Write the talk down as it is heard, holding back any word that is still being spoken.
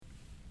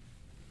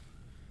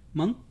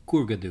Monk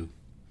Kurgadu.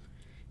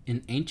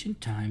 In ancient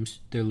times,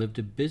 there lived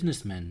a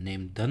businessman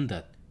named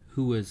Dandat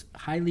who was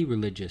highly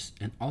religious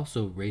and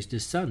also raised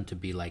his son to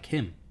be like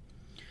him.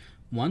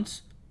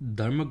 Once,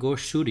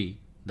 Dharmagoshuri,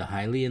 the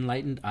highly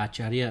enlightened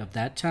acharya of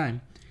that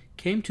time,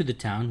 came to the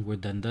town where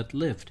Dandat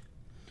lived.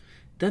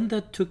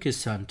 Dandat took his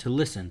son to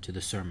listen to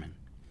the sermon.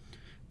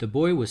 The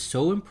boy was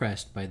so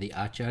impressed by the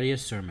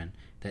acharya's sermon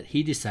that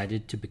he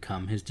decided to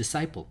become his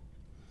disciple.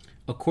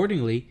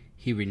 Accordingly,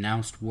 he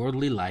renounced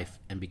worldly life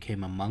and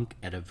became a monk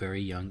at a very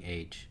young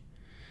age.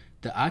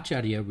 The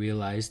acharya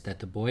realized that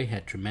the boy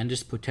had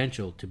tremendous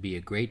potential to be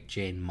a great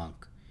Jain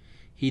monk.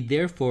 He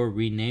therefore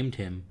renamed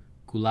him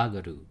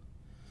Kurgadu.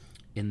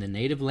 In the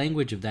native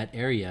language of that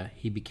area,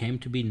 he became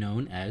to be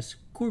known as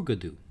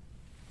Kurgadu.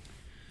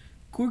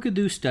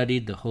 Kurgadu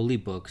studied the holy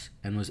books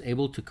and was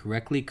able to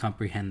correctly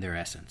comprehend their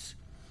essence.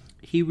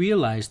 He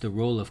realized the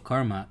role of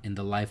karma in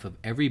the life of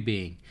every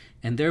being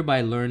and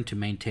thereby learned to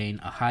maintain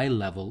a high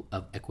level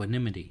of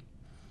equanimity.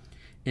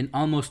 In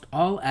almost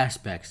all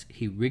aspects,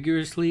 he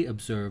rigorously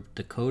observed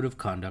the code of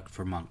conduct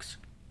for monks.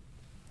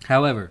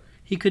 However,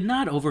 he could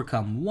not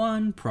overcome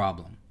one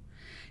problem.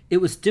 It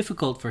was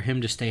difficult for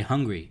him to stay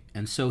hungry,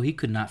 and so he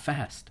could not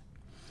fast.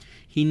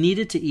 He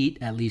needed to eat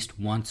at least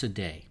once a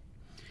day.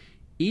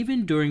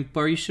 Even during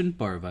Paryushan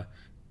Parva,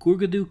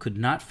 Kurgadu could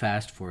not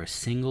fast for a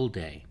single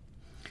day.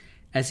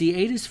 As he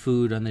ate his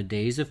food on the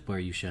days of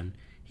Paryushan,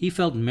 he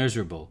felt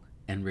miserable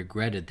and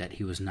regretted that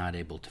he was not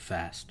able to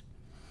fast.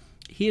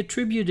 He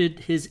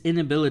attributed his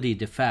inability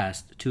to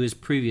fast to his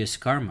previous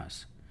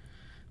karmas.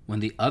 When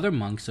the other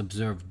monks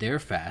observed their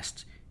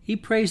fasts, he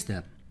praised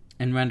them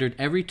and rendered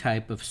every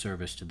type of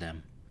service to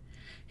them.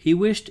 He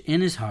wished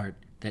in his heart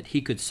that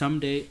he could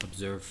someday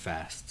observe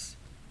fasts.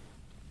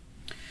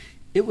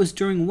 It was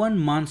during one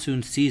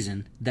monsoon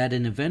season that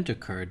an event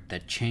occurred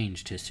that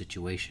changed his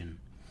situation.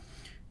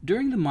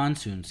 During the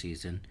monsoon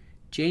season,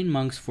 Jain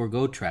monks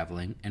forego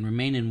traveling and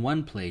remain in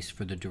one place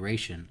for the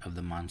duration of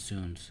the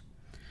monsoons.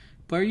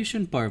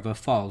 Paryushan Parva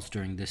falls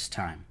during this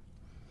time.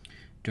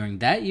 During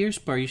that year's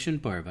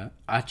Paryushan Parva,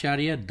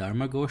 Acharya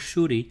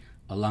Dharmagoshuri,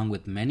 along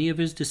with many of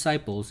his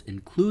disciples,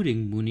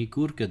 including Muni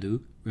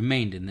Kurgadu,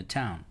 remained in the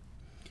town.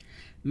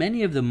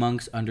 Many of the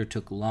monks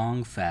undertook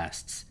long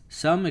fasts,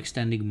 some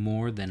extending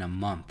more than a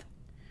month.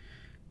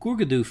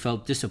 Kurgadu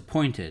felt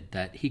disappointed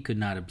that he could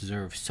not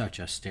observe such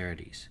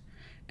austerities.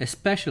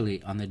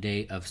 Especially on the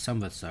day of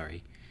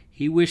Samvatsari,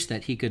 he wished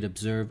that he could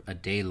observe a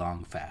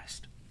day-long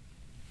fast.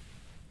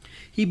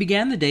 He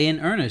began the day in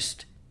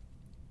earnest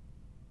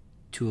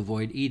to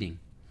avoid eating.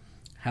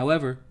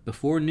 However,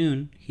 before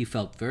noon, he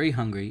felt very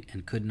hungry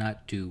and could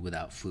not do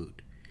without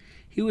food.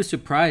 He was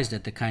surprised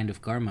at the kind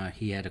of karma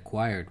he had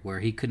acquired, where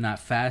he could not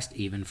fast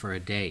even for a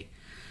day.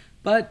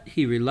 But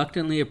he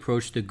reluctantly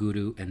approached the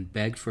Guru and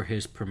begged for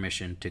his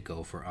permission to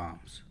go for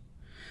alms.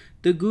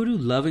 The Guru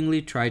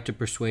lovingly tried to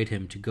persuade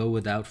him to go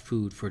without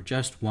food for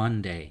just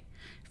one day,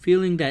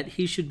 feeling that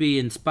he should be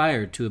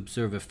inspired to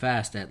observe a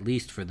fast at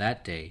least for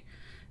that day,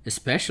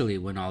 especially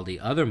when all the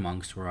other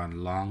monks were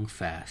on long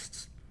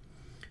fasts.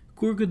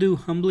 Kurgadu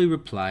humbly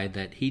replied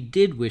that he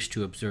did wish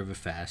to observe a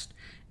fast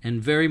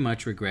and very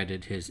much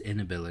regretted his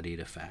inability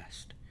to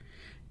fast.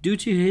 Due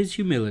to his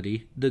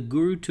humility, the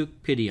Guru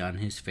took pity on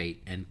his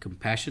fate and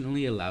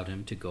compassionately allowed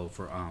him to go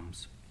for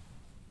alms.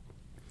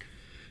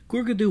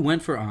 Kurgadu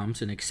went for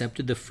alms and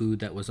accepted the food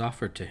that was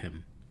offered to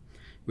him.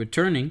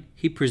 Returning,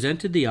 he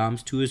presented the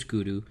alms to his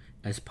Guru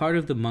as part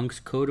of the monk's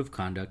code of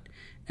conduct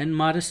and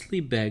modestly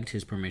begged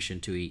his permission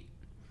to eat.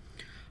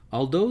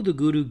 Although the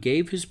Guru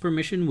gave his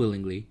permission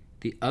willingly,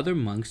 the other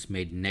monks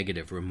made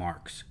negative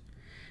remarks.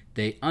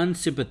 They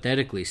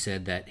unsympathetically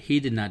said that he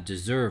did not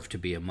deserve to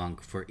be a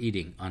monk for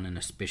eating on an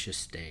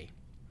auspicious day.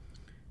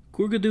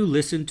 Kurgadu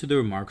listened to the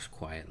remarks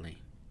quietly.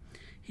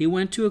 He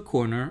went to a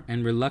corner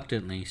and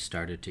reluctantly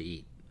started to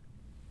eat.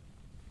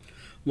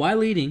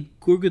 While eating,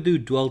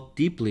 Kurgadu dwelt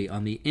deeply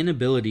on the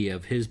inability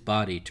of his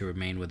body to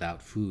remain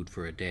without food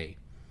for a day.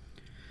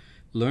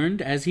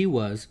 Learned as he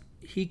was,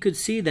 he could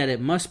see that it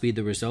must be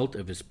the result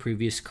of his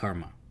previous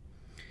karma.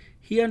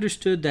 He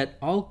understood that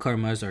all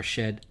karmas are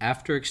shed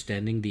after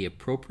extending the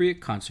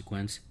appropriate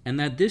consequence and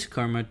that this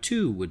karma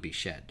too would be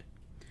shed.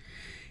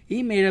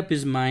 He made up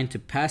his mind to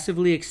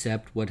passively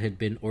accept what had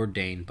been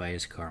ordained by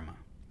his karma.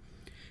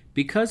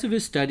 Because of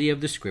his study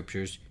of the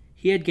scriptures,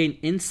 he had gained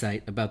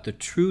insight about the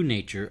true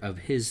nature of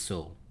his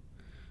soul.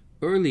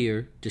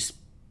 Earlier,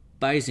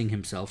 despising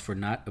himself for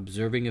not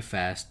observing a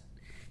fast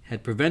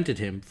had prevented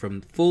him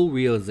from full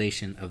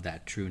realization of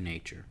that true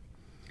nature.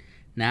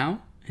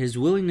 Now, his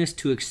willingness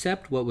to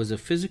accept what was a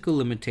physical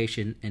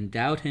limitation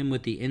endowed him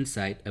with the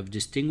insight of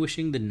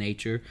distinguishing the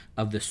nature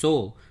of the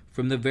soul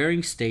from the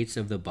varying states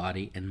of the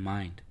body and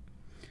mind.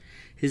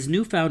 His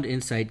newfound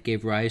insight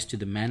gave rise to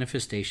the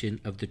manifestation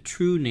of the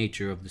true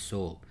nature of the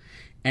soul,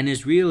 and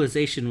his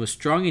realization was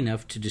strong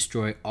enough to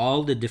destroy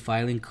all the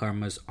defiling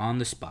karmas on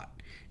the spot,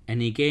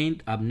 and he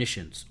gained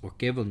omniscience, or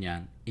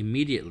kevalnyan,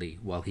 immediately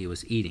while he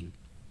was eating.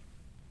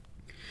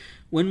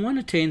 When one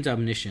attains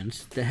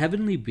omniscience, the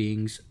heavenly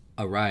beings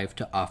arrive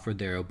to offer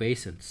their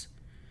obeisance.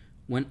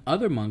 When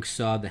other monks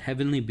saw the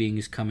heavenly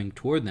beings coming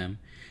toward them,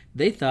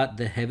 they thought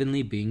the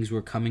heavenly beings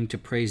were coming to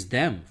praise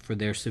them for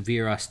their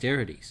severe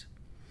austerities.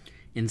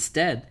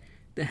 Instead,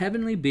 the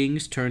heavenly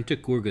beings turned to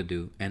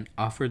Kurgadu and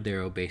offered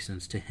their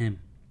obeisance to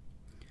him.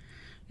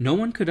 No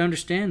one could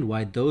understand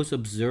why those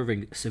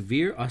observing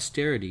severe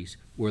austerities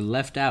were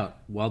left out,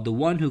 while the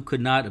one who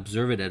could not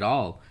observe it at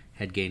all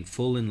had gained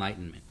full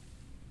enlightenment.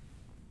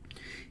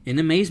 In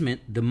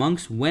amazement, the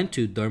monks went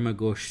to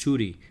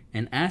Dharmagoshuri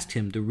and asked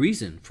him the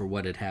reason for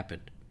what had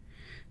happened.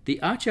 The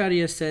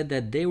Acharya said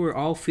that they were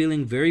all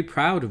feeling very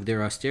proud of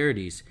their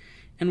austerities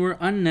and were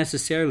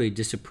unnecessarily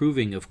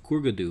disapproving of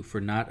Kurgadu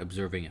for not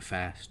observing a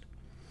fast.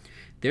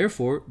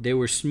 Therefore, they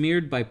were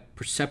smeared by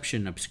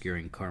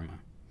perception-obscuring karma.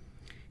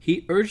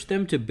 He urged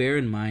them to bear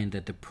in mind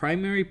that the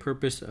primary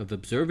purpose of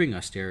observing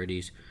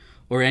austerities,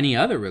 or any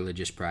other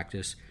religious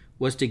practice,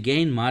 was to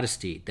gain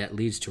modesty that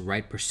leads to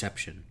right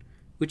perception,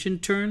 which in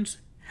turn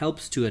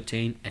helps to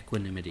attain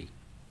equanimity.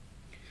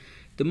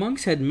 The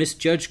monks had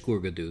misjudged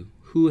Kurgadu,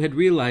 who had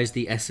realized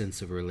the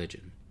essence of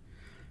religion.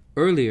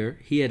 Earlier,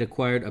 he had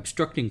acquired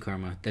obstructing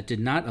karma that did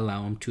not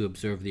allow him to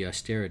observe the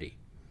austerity.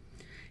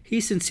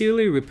 He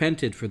sincerely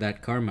repented for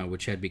that karma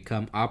which had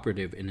become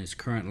operative in his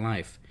current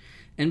life,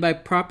 and by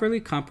properly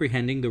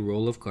comprehending the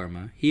role of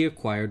karma, he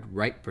acquired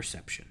right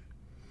perception.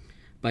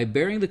 By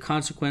bearing the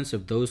consequence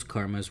of those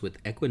karmas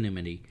with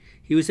equanimity,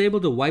 he was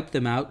able to wipe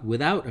them out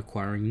without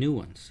acquiring new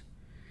ones.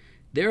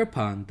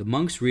 Thereupon, the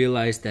monks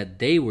realized that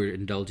they were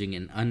indulging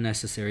in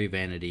unnecessary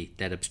vanity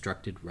that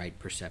obstructed right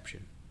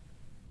perception.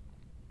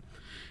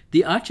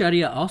 The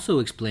Acharya also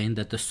explained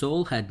that the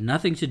soul had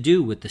nothing to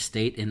do with the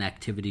state and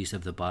activities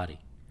of the body.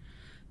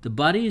 The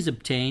body is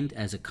obtained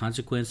as a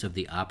consequence of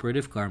the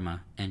operative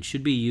karma and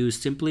should be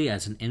used simply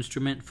as an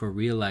instrument for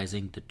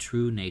realizing the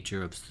true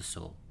nature of the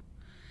soul.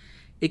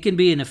 It can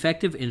be an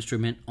effective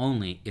instrument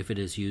only if it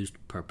is used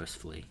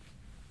purposefully.